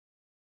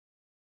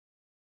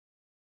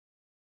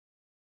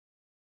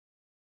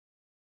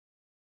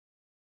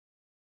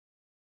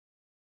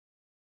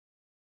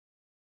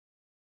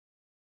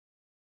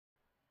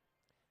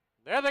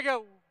There they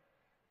go.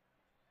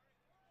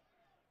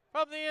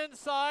 From the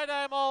inside,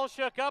 I'm all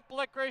shook up.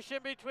 Licorice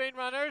in between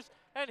runners.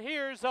 And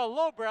here's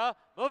Alobra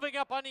moving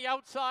up on the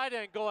outside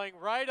and going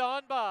right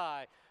on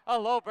by.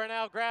 Alobra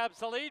now grabs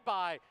the lead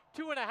by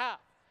 2.5.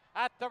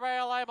 At the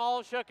rail, I'm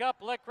all shook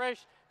up.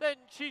 Licorice, then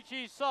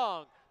Chi-Chi's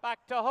Song.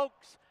 Back to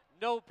Hoax.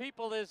 No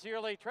People is the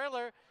early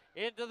trailer.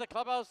 Into the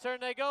clubhouse turn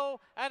they go.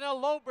 And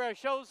Alobra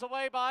shows the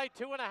way by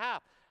 2.5.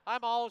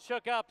 I'm all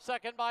shook up,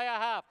 second by a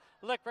half.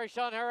 Licorice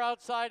on her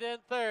outside in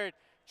third.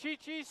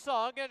 Chi-Chi's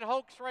Song and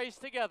Hoax race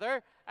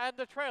together, and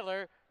the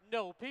trailer,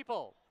 No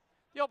People.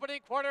 The opening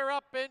quarter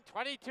up in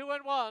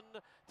 22-1,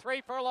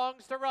 3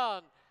 furlongs to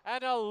run,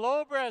 and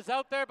Alobra is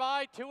out there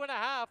by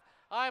 2.5.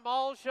 I'm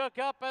all shook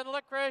up, and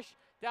Licorice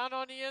down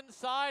on the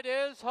inside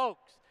is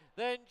Hoax.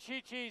 Then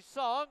Chi-Chi's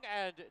Song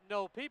and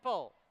No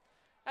People.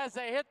 As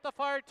they hit the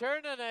far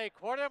turn and a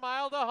quarter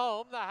mile to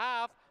home, the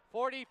half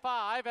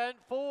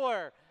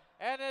 45-4.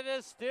 And it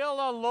is still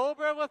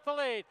Alobra with the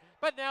lead.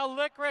 But now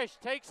Licorice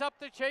takes up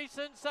the chase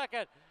in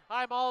second.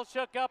 I'm all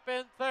shook up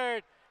in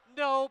third.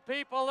 No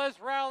People is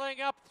rallying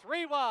up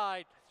 3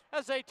 wide.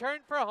 As they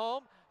turn for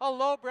home,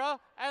 Alobra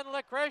and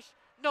Licorice.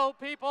 No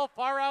People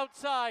far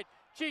outside.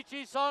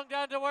 Chi-Chi's Song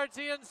down towards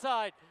the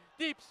inside.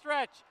 Deep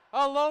stretch.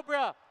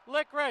 Alobra,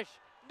 Licorice,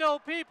 No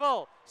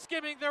People.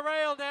 Skimming the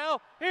rail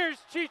now. Here's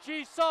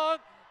Chi-Chi's Song.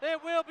 There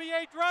will be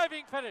a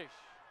driving finish.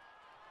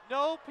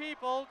 No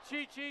People,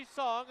 Chi-Chi's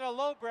Song,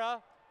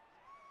 Alobra,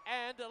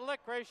 and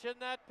Licorice in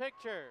that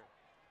picture.